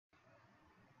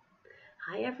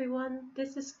Hi everyone,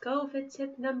 this is COVID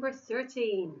tip number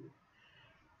 13.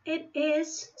 It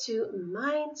is to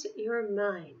mind your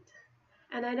mind.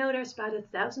 And I know there's about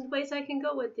 1,000 ways I can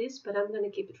go with this, but I'm going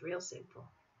to keep it real simple.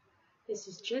 This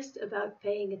is just about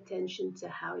paying attention to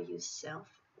how you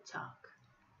self-talk.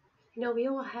 We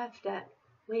all have that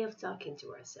way of talking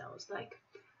to ourselves. Like,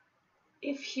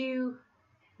 if you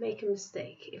make a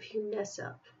mistake, if you mess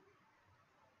up,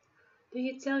 do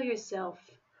you tell yourself,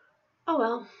 oh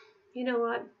well, you know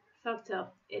what, fucked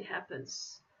up, it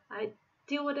happens. I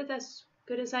deal with it as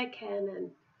good as I can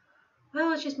and well,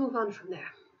 let's just move on from there.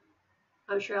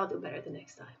 I'm sure I'll do better the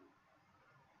next time.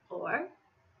 Or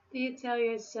do you tell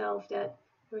yourself that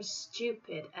you're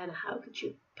stupid and how could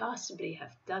you possibly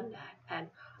have done that? And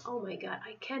oh my god,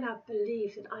 I cannot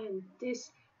believe that I am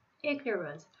this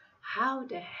ignorant. How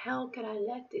the hell can I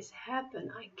let this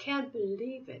happen? I can't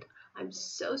believe it. I'm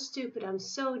so stupid. I'm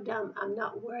so dumb. I'm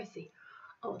not worthy.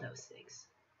 All those things,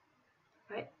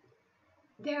 right?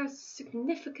 They're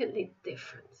significantly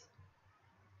different.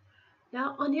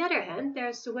 Now, on the other hand,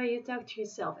 there's the way you talk to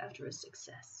yourself after a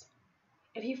success.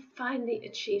 If you finally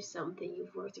achieve something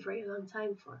you've worked a very long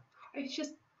time for, or you've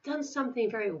just done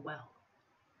something very well,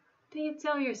 then you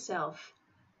tell yourself,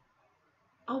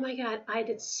 oh my god, I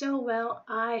did so well,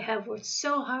 I have worked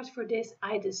so hard for this,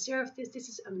 I deserve this, this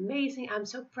is amazing, I'm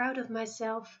so proud of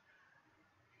myself.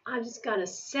 I'm just gonna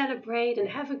celebrate and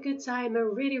have a good time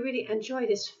and really enjoy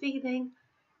this feeling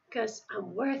because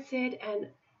I'm worth it and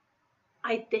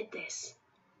I did this.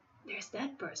 There's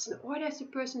that person, or there's the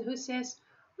person who says,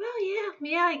 well,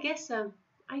 yeah, I guess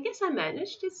I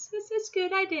managed. It's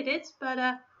good. I did it,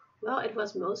 but well, it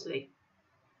was mostly,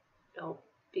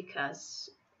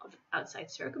 because of outside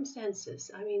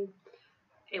circumstances. I mean,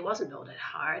 it wasn't all that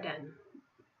hard, and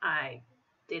I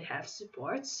did have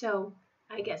support, so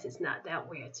I guess it's not that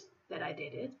weird that I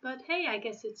did it. But hey, I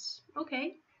guess it's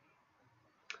okay.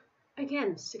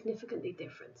 Again, significantly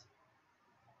different.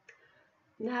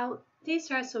 Now,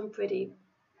 these are some pretty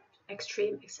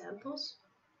extreme examples,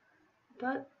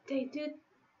 but they do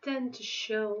tend to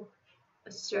show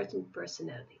a certain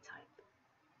personality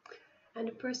type. And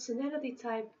a personality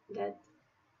type that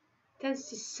tends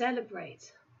to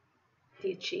celebrate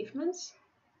the achievements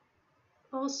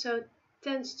also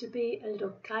tends to be a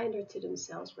little kinder to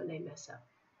themselves when they mess up.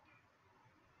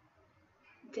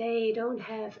 They don't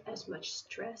have as much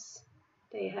stress,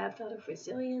 they have a lot of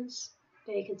resilience,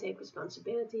 they can take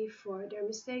responsibility for their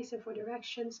mistakes and for their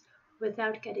actions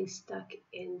without getting stuck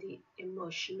in the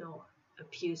emotional,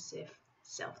 abusive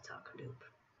self-talk loop.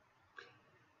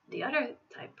 The other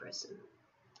type person,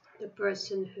 the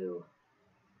person who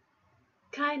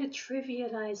kind of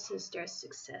trivializes their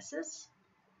successes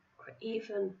or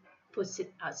even puts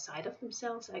it outside of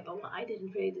themselves, like, oh, well, I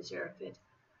didn't really deserve it,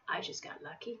 I just got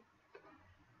lucky.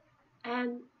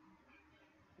 And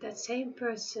that same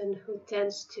person who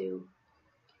tends to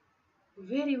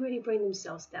really bring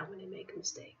themselves down when they make a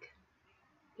mistake.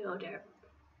 They're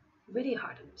really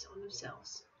hard on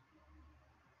themselves.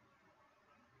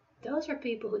 Those are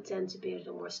people who tend to be a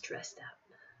little more stressed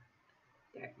out.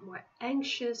 They're more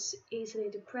anxious, easily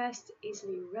depressed,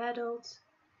 easily rattled.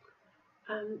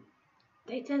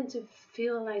 They tend to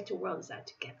feel like the world is out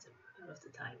to get them a lot of the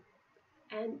time.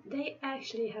 And they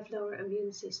actually have lower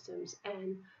immune systems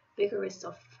and bigger risk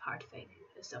of heart failure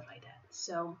and stuff like that.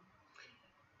 So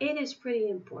it is pretty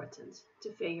important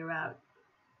to figure out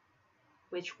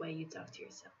which way you talk to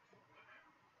yourself.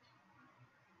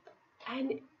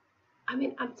 And I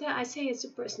mean, I say it's a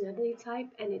personality type,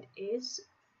 and it is,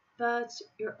 but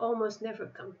you're almost never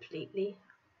completely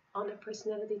on a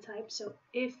personality type. So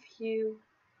if you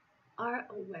are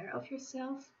aware of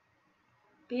yourself,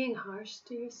 being harsh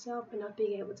to yourself and not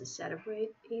being able to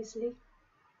celebrate easily,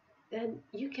 then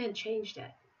you can change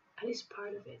that, at least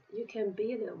part of it. You can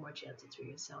be a little more gentle to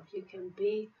yourself. You can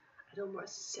be a little more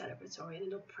celebratory, a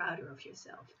little prouder of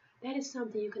yourself. That is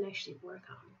something you can actually work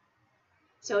on.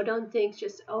 So don't think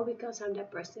just, oh, because I'm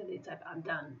that personality type, I'm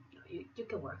done. No, you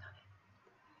can work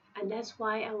on it. And that's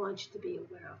why I want you to be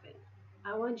aware of it.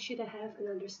 I want you to have an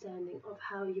understanding of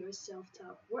how your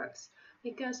self-talk works.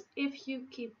 Because if you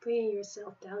keep bringing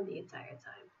yourself down the entire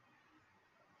time,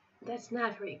 that's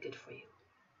not very good for you.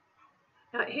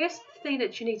 Now, here's the thing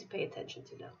that you need to pay attention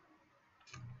to, though.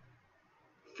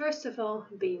 First of all,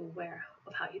 be aware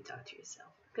of how you talk to yourself.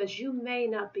 Because you may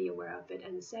not be aware of it,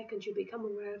 and the second you become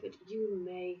aware of it, you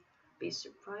may be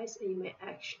surprised and you may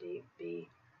actually be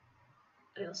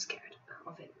a little scared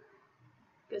of it.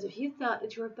 Because if you thought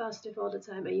that you were positive all the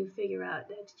time and you figure out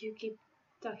that you keep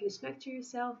talking smack to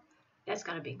yourself, that's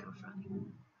going to be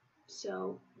confronting.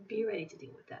 So be ready to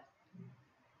deal with that.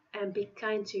 And be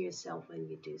kind to yourself when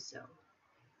you do so.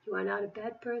 You are not a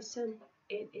bad person.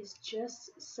 It is just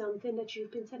something that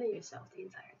you've been telling yourself the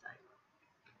entire time.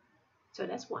 So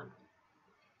that's one.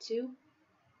 Two,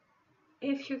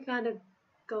 if you're gonna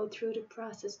go through the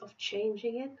process of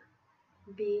changing it,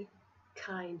 be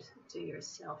kind to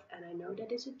yourself. And I know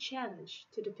that is a challenge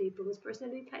to the people whose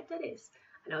personality type that is.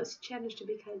 I know it's a challenge to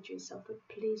be kind to yourself, but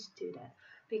please do that,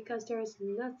 because there is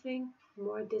nothing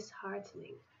more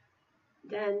disheartening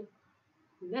than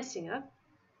messing up,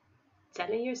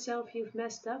 telling yourself you've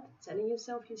messed up, telling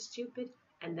yourself you're stupid,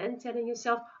 and then telling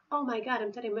yourself, oh my God,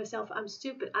 I'm telling myself I'm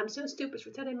stupid. I'm so stupid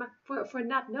for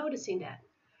not noticing that.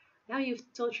 Now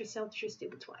you've told yourself that you're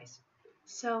stupid twice.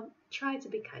 So try to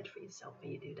be kind for yourself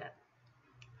when you do that.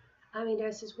 I mean,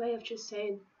 there's this way of just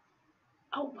saying,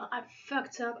 oh, well, I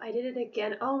fucked up. I did it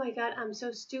again. Oh my God, I'm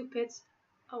so stupid.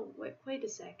 Oh, wait a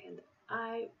second.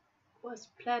 I was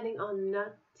planning on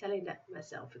not telling that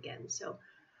myself again. So,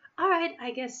 all right,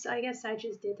 I guess I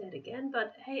just did that again.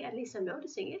 But hey, at least I'm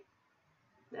noticing it.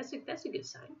 That's a good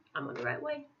sign. I'm on the right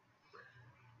way.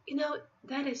 You know,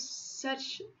 that is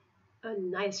such a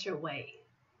nicer way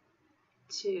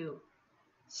to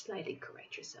slightly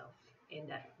correct yourself in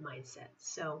that mindset.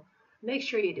 So make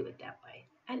sure you do it that way.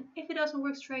 And if it doesn't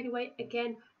work straight away,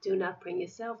 again, do not bring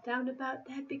yourself down about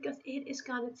that, because it is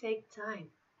going to take time.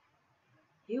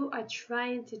 You are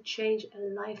trying to change a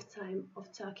lifetime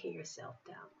of talking yourself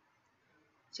down.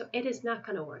 So it is not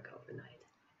going to work overnight.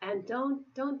 And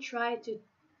don't try to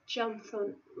jump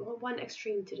from one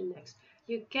extreme to the next.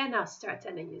 You cannot start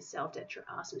telling yourself that you're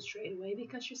awesome straight away,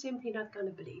 because you're simply not going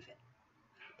to believe it.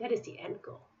 That is the end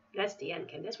goal. That's the end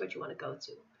game. That's what you want to go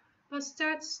to. But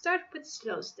start with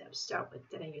slow steps. Start with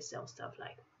telling yourself stuff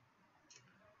like,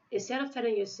 instead of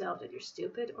telling yourself that you're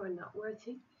stupid or not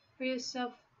worthy, for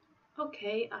yourself,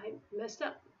 okay, I messed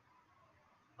up.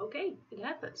 Okay, it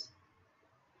happens.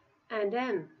 And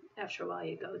then after a while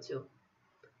you go to,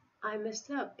 I messed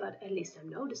up, but at least I'm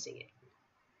noticing it.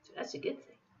 So that's a good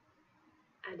thing.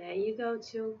 And then you go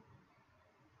to,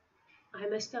 I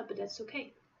messed up, but that's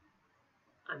okay.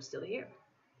 I'm still here.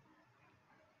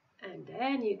 And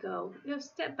then you go,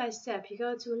 step by step, you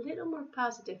go to a little more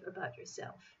positive about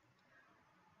yourself.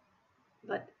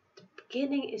 But the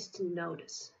beginning is to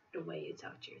notice the way you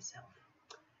talk to yourself.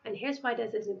 And here's why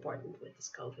that is important with this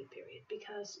COVID period.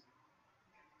 Because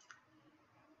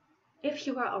if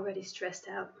you are already stressed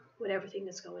out with everything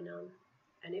that's going on,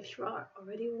 and if you are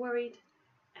already worried,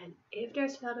 and if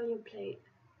there's a lot on your plate,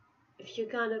 if you're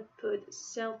gonna put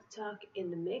self-talk in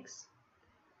the mix,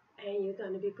 and you're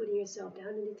going to be putting yourself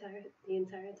down the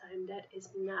entire time, that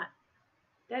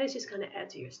is just going to add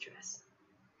to your stress.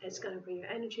 It's going to bring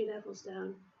your energy levels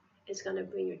down. It's going to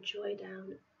bring your joy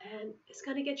down. And it's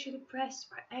going to get you depressed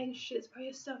or anxious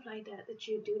or stuff like that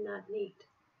you do not need.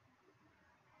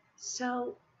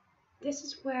 So this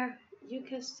is where you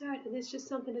can start. And it's just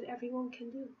something that everyone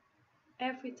can do.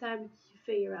 Every time you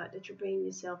figure out that you're bringing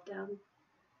yourself down,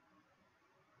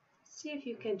 see if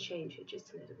you can change it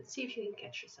just a little bit. See if you can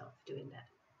catch yourself doing that.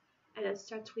 And then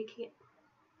start tweaking it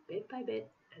bit by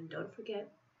bit. And don't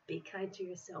forget, be kind to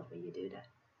yourself when you do that.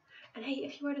 And hey,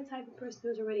 if you are the type of person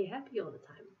who's already happy all the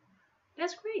time,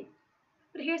 that's great.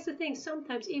 But here's the thing,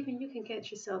 sometimes even you can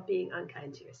catch yourself being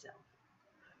unkind to yourself.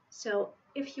 So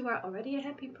if you are already a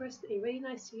happy person and you're really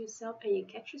nice to yourself and you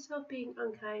catch yourself being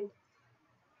unkind,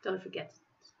 don't forget to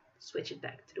switch it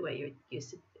back to the way you're used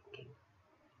to thinking.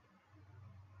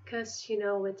 Because,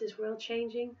 with this world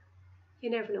changing, you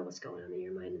never know what's going on in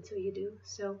your mind until you do.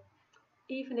 So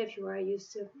even if you are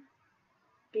used to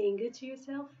being good to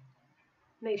yourself,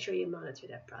 make sure you monitor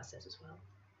that process as well.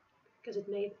 Because it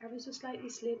may have ever so slightly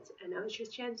slipped, and now it's your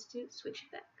chance to switch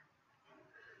it back.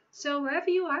 So wherever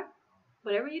you are,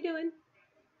 whatever you're doing,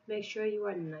 make sure you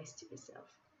are nice to yourself,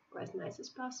 or as nice as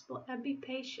possible, and be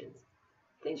patient.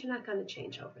 Things are not going to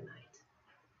change overnight.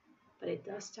 But it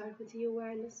does start with the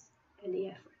awareness and the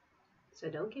effort. So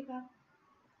don't give up,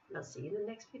 and I'll see you in the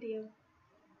next video.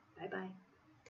 Bye bye.